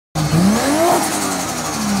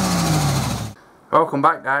Welcome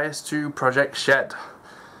back, guys, to Project Shed.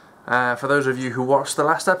 For those of you who watched the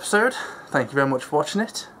last episode, thank you very much for watching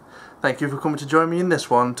it. Thank you for coming to join me in this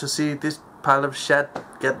one to see this pile of shed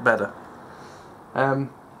get better.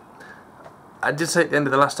 I did say at the end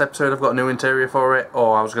of the last episode I've got a new interior for it,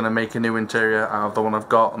 or I was going to make a new interior out of the one I've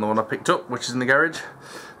got and the one I picked up, which is in the garage.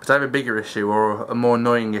 But I have a bigger issue, or a more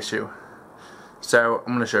annoying issue. So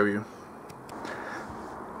I'm going to show you.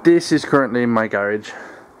 This is currently in my garage.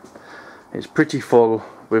 It's pretty full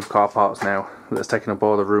with car parts now. That's taking up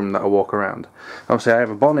all the room that I walk around. Obviously I have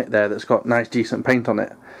a bonnet there that's got nice decent paint on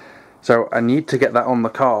it. So I need to get that on the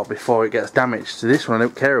car before it gets damaged. So this one I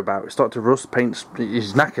don't care about. It's starting to rust, paint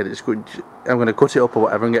is knackered. It's good. I'm going to cut it up or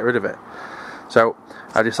whatever and get rid of it. So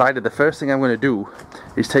I decided the first thing I'm going to do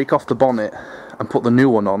is take off the bonnet and put the new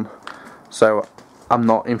one on. So I'm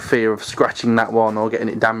not in fear of scratching that one or getting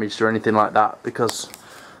it damaged or anything like that, because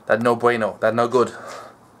that's no bueno. That's no good.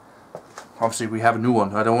 Obviously we have a new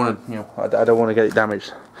one. I don't want to, I don't want to get it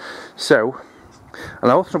damaged. So, and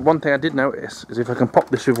also one thing I did notice is if I can pop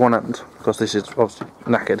this with one hand, because this is obviously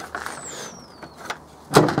knackered,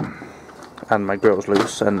 and my grill's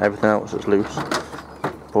loose and everything else is loose.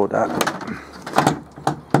 Pull that.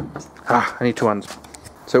 I need two hands.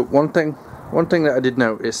 So one thing that I did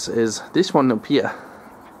notice is this one up here.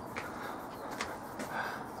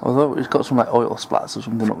 Although it's got some like oil splats or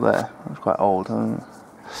something up there. It's quite old.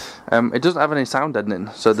 It doesn't have any sound deadening,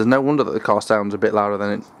 so there's no wonder that the car sounds a bit louder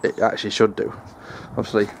than it actually should do.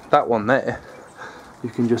 Obviously, that one there, you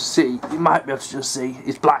can just see, you might be able to just see,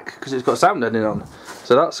 it's black because it's got sound deadening on.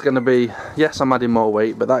 So that's going to be, yes, I'm adding more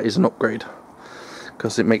weight, but that is an upgrade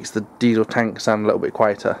because it makes the diesel tank sound a little bit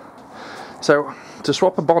quieter. So, to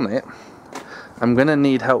swap a bonnet, I'm going to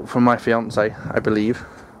need help from my fiance, I believe.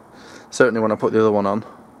 Certainly when I put the other one on.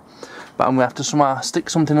 But I'm going to have to somehow stick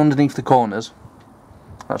something underneath the corners.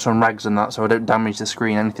 That's some rags and that, so I don't damage the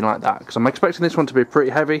screen, anything like that, because I'm expecting this one to be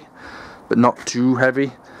pretty heavy but not too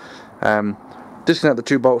heavy. Disconnect the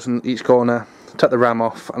two bolts in each corner, take the ram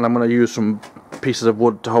off, and I'm going to use some pieces of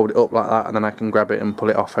wood to hold it up like that, and then I can grab it and pull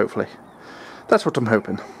it off, hopefully. That's what I'm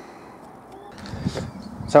hoping.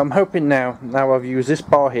 So I'm hoping now I've used this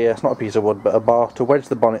bar here, it's not a piece of wood but a bar, to wedge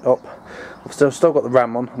the bonnet up. I've still got the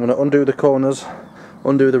ram on. I'm going to undo the corners,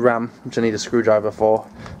 undo the ram, which I need a screwdriver for,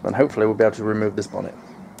 and hopefully we'll be able to remove this bonnet.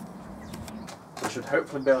 I should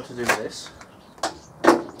hopefully be able to do this.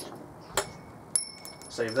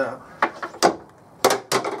 Save that.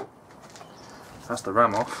 That's the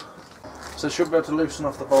ram off. So I should be able to loosen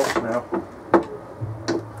off the bolts now.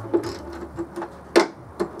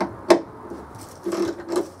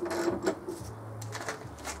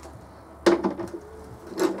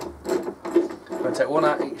 I'm going to take one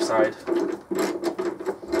out each side.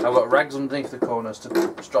 I've got rags underneath the corners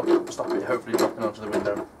to stop it hopefully dropping onto the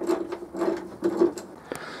window.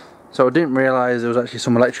 So I didn't realise there was actually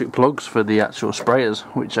some electric plugs for the actual sprayers,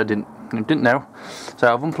 which I didn't know.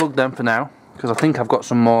 So I've unplugged them for now, because I think I've got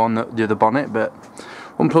some more on the other bonnet, but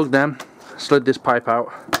unplugged them, slid this pipe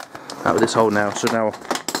out of this hole now. So now,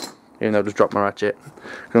 even though I just dropped my ratchet,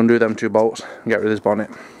 I can undo them two bolts and get rid of this bonnet.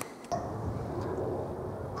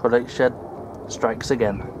 Project Shed strikes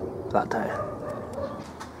again that day.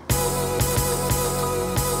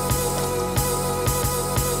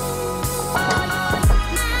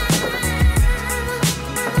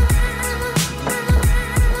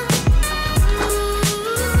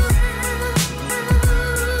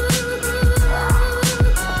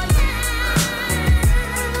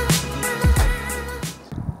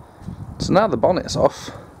 So now the bonnet's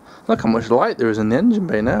off, look how much light there is in the engine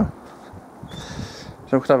bay now.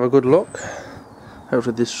 So we can have a good look.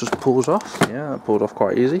 Hopefully this just pulls off. Yeah, it pulled off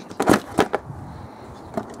quite easy.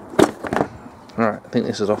 Alright, I think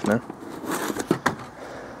this is off now.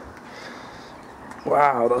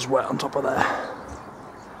 Wow, that's wet on top of there.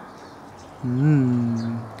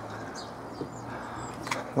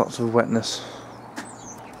 Lots of wetness.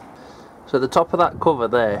 So the top of that cover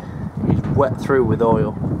there is wet through with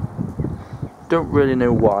oil. Don't really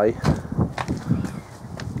know why.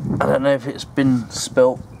 I don't know if it's been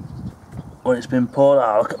spilt when it's been poured.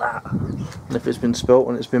 Look at that. And if it's been spilt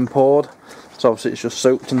when it's been poured, so obviously it's just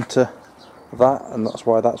soaked into that, and that's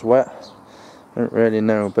why that's wet. I don't really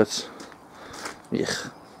know, but yeah.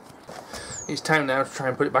 It's time now to try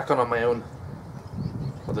and put it back on my own,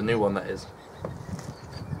 or the new one that is.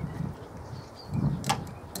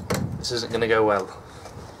 This isn't going to go well.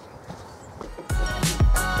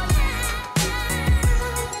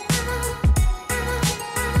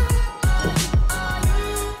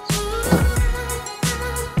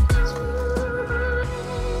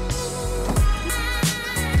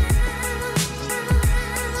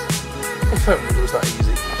 phone if it was that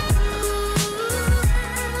easy.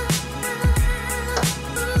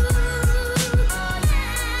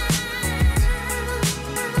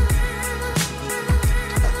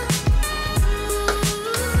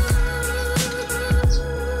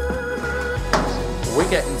 We're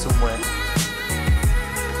getting somewhere.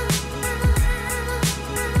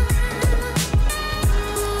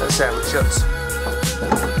 Let's see how it shuts.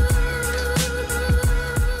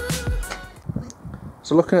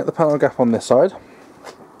 So looking at the panel gap on this side,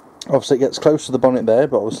 obviously it gets close to the bonnet there,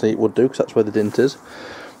 but obviously it would do because that's where the dint is.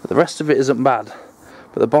 But the rest of it isn't bad.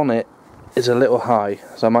 But the bonnet is a little high,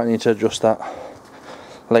 so I might need to adjust that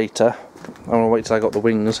later. I'm going to wait till I got the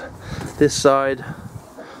wings. This side,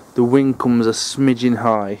 the wing comes a smidgen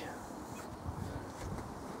high,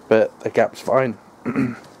 but the gap's fine.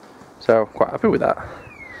 So quite happy with that.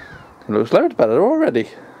 It looks loads better already.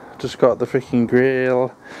 Just got the freaking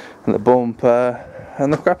grille and the bumper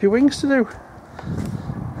and the crappy wings to do.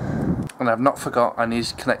 And I've not forgot I need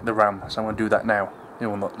to connect the RAM, so I'm going to do that now. The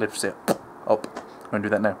one that lifts it up. I'm going to do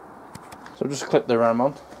that now. So I've just clipped the RAM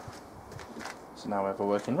on. So now we have a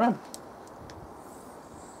working RAM.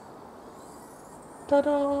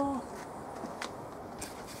 Ta-da!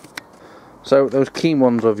 So those keen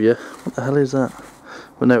ones of you, what the hell is that?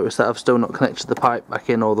 Will notice that I've still not connected the pipe back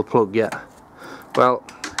in or the plug yet. Well,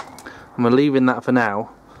 I'm leaving that for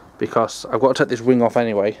now because I've got to take this wing off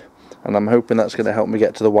anyway, and I'm hoping that's going to help me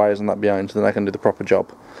get to the wires and that behind, so then I can do the proper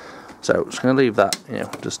job. So just going to leave that, you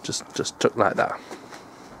know, just tucked like that.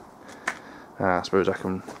 I suppose I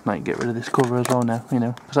can get rid of this cover as well now, you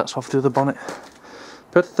know, because that's off through the bonnet.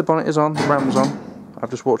 But the bonnet is on, the ram's on.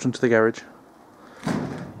 I've just walked into the garage.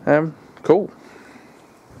 Cool.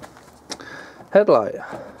 Headlight.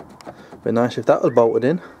 Be nice if that was bolted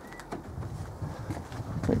in.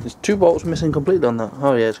 There's 2 bolts missing completely on that.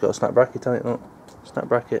 Oh yeah, it's got a snap bracket on it, look. Snap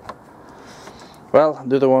bracket. Well,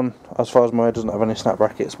 the other one, as far as my head, doesn't have any snap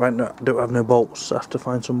brackets. Might not, don't have no bolts, so I have to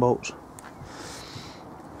find some bolts.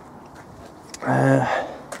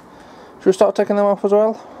 Should we start taking them off as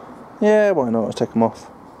well? Yeah, why not? Let's take them off.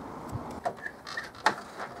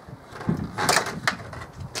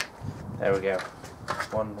 There we go.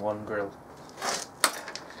 One grill.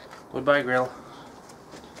 Goodbye, grill.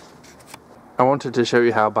 I wanted to show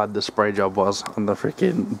you how bad the spray job was on the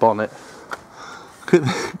freaking bonnet.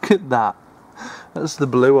 Look at that. That's the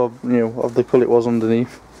blue of, you know, of the colour it was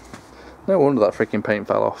underneath. No wonder that freaking paint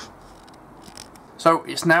fell off. So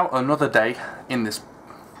it's now another day in this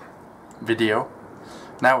video.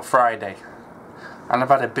 Now Friday, and I've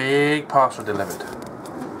had a big parcel delivered.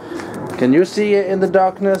 Can you see it in the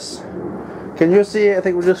darkness? Can you see it? I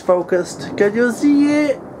think we're just focused. Can you see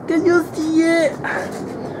it? Can you see it?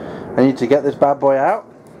 I need to get this bad boy out,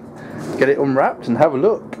 get it unwrapped and have a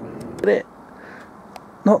look at it.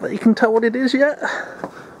 Not that you can tell what it is yet.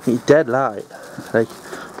 It's dead light. Like,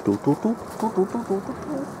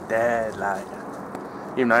 dead light.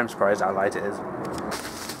 Even though I'm surprised how light it is.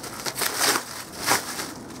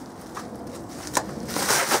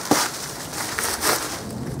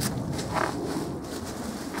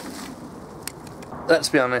 Let's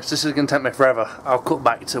be honest, this is going to take me forever. I'll cut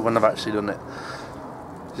back to when I've actually done it.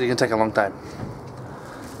 So it's going to take a long time.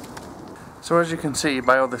 So as you can see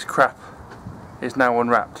by all this crap, it's now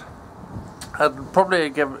unwrapped. I'd probably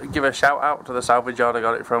give a shout out to the salvage yard I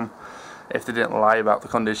got it from if they didn't lie about the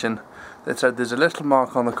condition. They said there's a little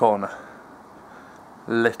mark on the corner.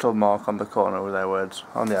 Little mark on the corner were their words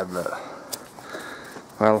on the advert.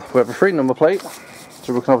 Well, we have a 3 number plate,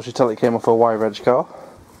 so we can obviously tell it came off a Y-Reg car.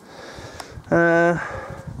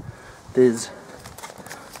 There's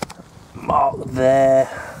mark there.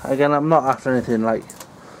 Again, I'm not after anything like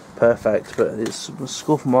perfect, but it's some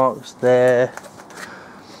scuff marks there.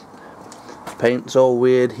 Paint's all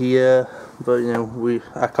weird here, but you know,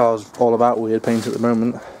 our car's all about weird paint at the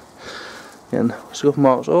moment. And scuff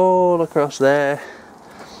marks all across there.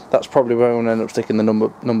 That's probably where I'm going to end up sticking the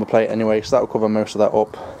number plate anyway, so that'll cover most of that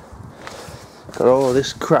up. Got all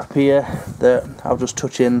this crap here that I'll just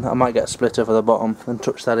touch in. I might get a splitter for the bottom and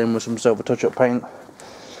touch that in with some silver touch-up paint.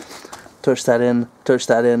 Touch that in, touch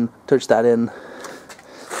that in, touch that in.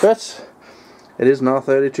 But it is an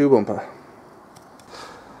R32 bumper.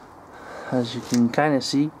 As you can kind of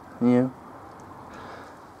see, you know,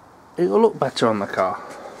 it'll look better on the car.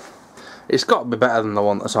 It's got to be better than the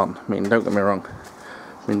one that's on. I mean, don't get me wrong.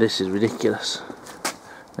 I mean, this is ridiculous.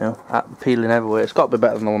 You know, peeling everywhere. It's got to be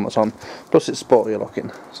better than the one that's on. Plus it's sportier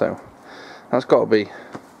looking, so that's got to be a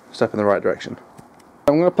step in the right direction.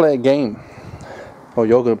 I'm going to play a game, or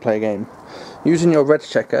you're going to play a game, using your red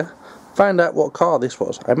checker. Find out what car this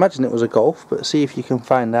was. I imagine it was a Golf, but see if you can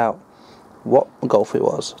find out what Golf it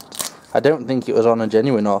was. I don't think it was on a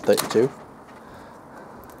genuine R32.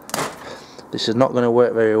 This is not going to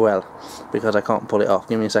work very well because I can't pull it off.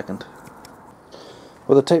 Give me a second.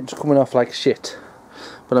 Well, the tape's coming off like shit,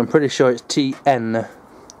 but I'm pretty sure it's TNC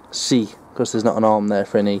because there's not an arm there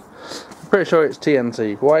for an E. I'm pretty sure it's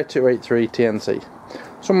TNC, Y283 TNC.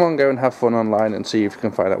 Someone go and have fun online and see if you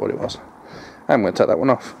can find out what it was. I'm going to take that one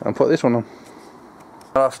off and put this one on.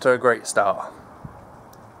 Off to a great start.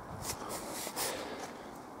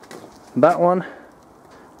 That one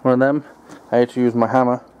of them, I had to use my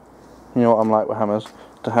hammer. You know what I'm like with hammers,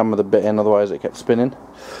 to hammer the bit in, otherwise it kept spinning.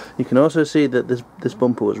 You can also see that this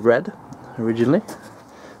bumper was red originally.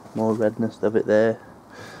 More redness of it there.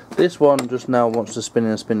 This one just now wants to spin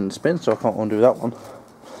and spin and spin, so I can't undo that one.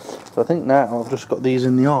 So I think now I've just got these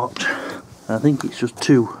in the arch. And I think it's just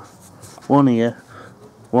two. One here,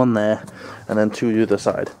 one there, and then two the other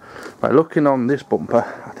side. By looking on this bumper,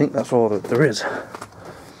 I think that's all that there is.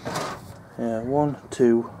 Yeah, 1,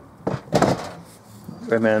 2,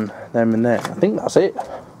 and then them in there. I think that's it.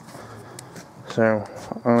 So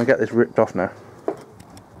I'm gonna get this ripped off now.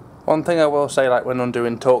 One thing I will say, like when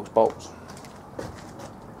undoing Torx bolts,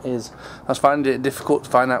 is I was finding it difficult to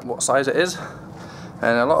find out what size it is.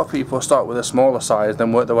 And a lot of people start with a smaller size,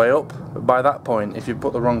 then work their way up. But by that point, if you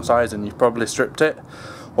put the wrong size in, you've probably stripped it.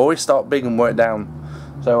 Always start big and work down.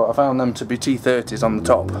 So I found them to be T30s on the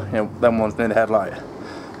top, you know, them ones near the headlight,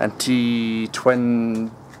 and T20s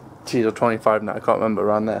or 25 now, I can't remember,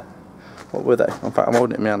 around there. What were they? In fact, I'm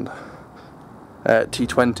holding it in my hand.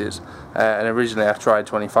 T20s, and originally I tried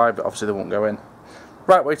 25, but obviously they won't go in.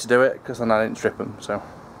 Right way to do it, because then I didn't strip them. So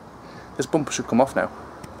this bumper should come off now.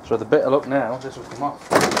 So the bit of luck now, this will come off.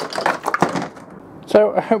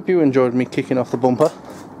 So I hope you enjoyed me kicking off the bumper.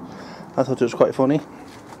 I thought it was quite funny.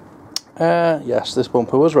 Yes, this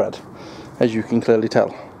bumper was red, as you can clearly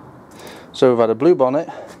tell. So we've had a blue bonnet,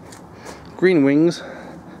 green wings,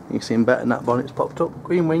 you can see them better than that bonnet's popped up,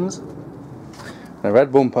 green wings, and a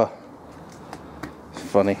red bumper.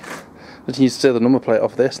 Funny. I need to steal the number plate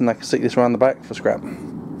off this and I can stick this around the back for scrap.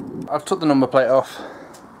 I've took the number plate off.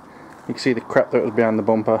 You can see the crap that was behind the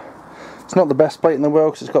bumper. It's not the best plate in the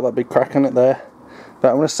world because it's got that big crack in it there. But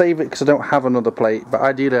I'm going to save it because I don't have another plate. But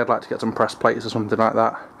ideally I'd like to get some press plates or something like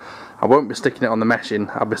that. I won't be sticking it on the meshing,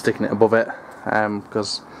 I'll be sticking it above it.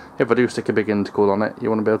 Because if I do stick a big intercooler on it, you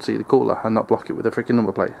want to be able to see the cooler and not block it with a freaking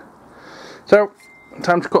number plate. So,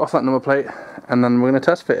 time to cut off that number plate and then we're going to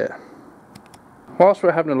test fit it. Whilst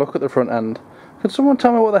we're having a look at the front end, could someone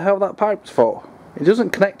tell me what the hell that pipe's for? It doesn't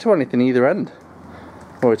connect to anything either end.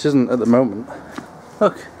 Well, it isn't at the moment.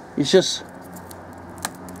 Look, it's just...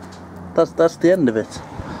 That's the end of it.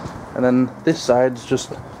 And then this side's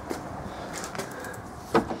just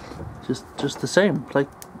the same. Like,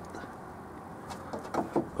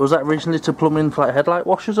 was that originally to plumb in for like headlight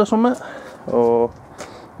washers or something? Or,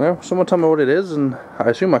 you know, someone tell me what it is, and I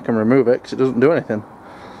assume I can remove it because it doesn't do anything.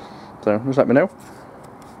 So just let me know.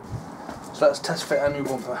 So let's test fit our new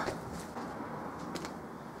bumper.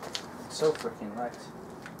 It's so freaking light.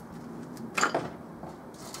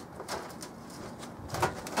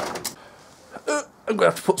 I'm going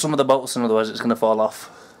to have to put some of the bolts in, otherwise it's going to fall off.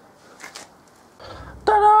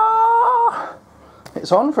 Ta-da!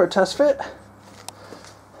 It's on for a test fit.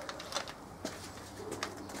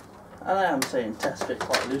 And I am saying test fit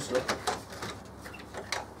quite loosely.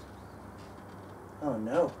 Oh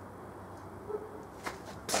no.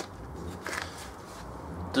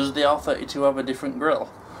 Does the R32 have a different grille?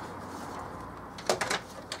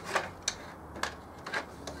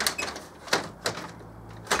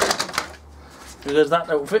 Because that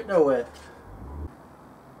don't fit nowhere.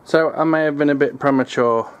 So I may have been a bit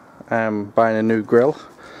premature buying a new grille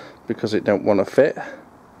because it don't want to fit,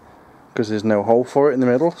 because there's no hole for it in the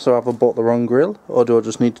middle. So have I bought the wrong grille, or do I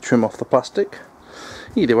just need to trim off the plastic?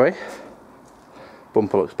 Either way,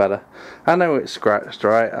 bumper looks better. I know it's scratched,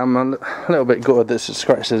 right? I'm a little bit gutted that it's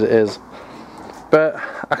scratched as it is, but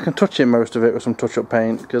I can touch in most of it with some touch-up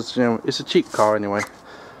paint because, you know, it's a cheap car anyway.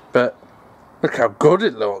 But look how good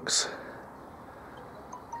it looks.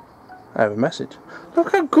 I have a message.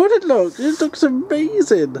 Look how good it looks. It looks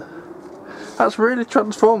amazing. That's really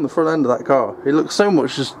transformed the front end of that car. It looks so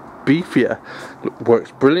much just beefier. It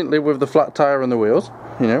works brilliantly with the flat tyre on the wheels,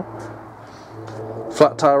 you know.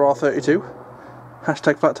 Flat tyre R32.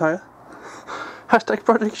 Hashtag flat tyre. Hashtag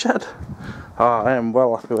Project Shed. Ah, I am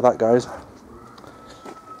well happy with that, guys.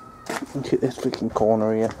 Look at this freaking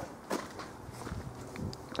corner here.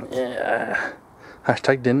 Yeah.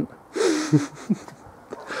 Hashtag didn't.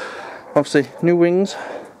 Obviously, new wings.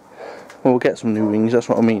 Well, we'll get some new wings, that's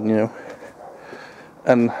what I mean, you know.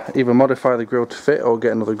 and either modify the grill to fit or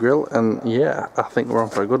get another grill, and yeah, I think we're on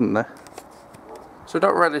for a good one there. So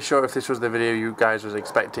not really sure if this was the video you guys was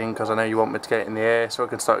expecting, because I know you want me to get it in the air so I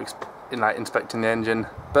can start inspecting the engine,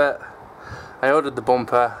 but I ordered the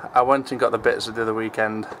bumper, I went and got the bits the other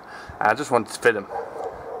weekend, and I just wanted to fit them.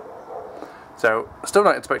 So, still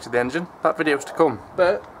not inspected the engine, that video's to come,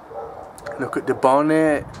 but look at the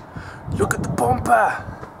bonnet, look at the bumper!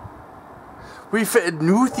 We fitted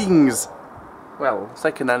new things! Well,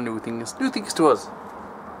 second-hand new things to us.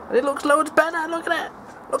 And it looks loads better, look at it!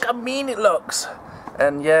 Look how mean it looks!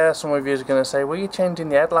 And yeah, some of you are going to say, well, you're changing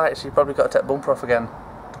the headlights, you probably got to take the bumper off again.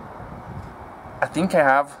 I think I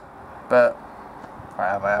have, but I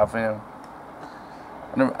have, you know.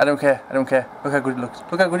 I don't care. Look how good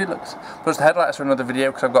it looks. Plus the headlights are another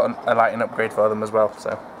video because I've got a lighting upgrade for them as well.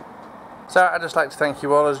 So I'd just like to thank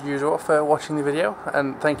you all as usual for watching the video,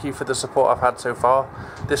 and thank you for the support I've had so far.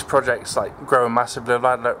 This project's like growing massively. I've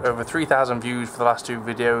had over 3,000 views for the last 2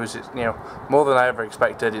 videos. It's, you know, more than I ever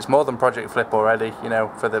expected. It's more than Project Flip already, you know,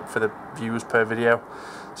 for the views per video.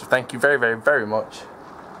 So thank you very much.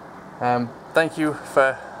 Thank you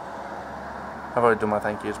for. I've already done my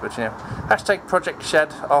thank yous, but you know, hashtag Project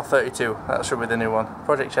Shed R32. That should be the new one.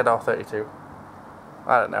 Project Shed R32.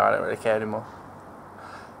 I don't know. I don't really care anymore.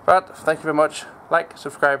 But thank you very much. Like,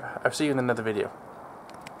 subscribe. I'll see you in another video.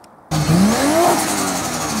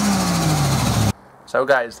 So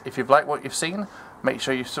guys, if you've liked what you've seen, make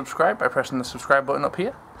sure you subscribe by pressing the subscribe button up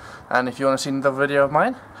here. And if you want to see another video of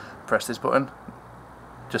mine, press this button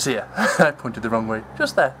just here. I pointed the wrong way.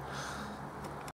 Just there.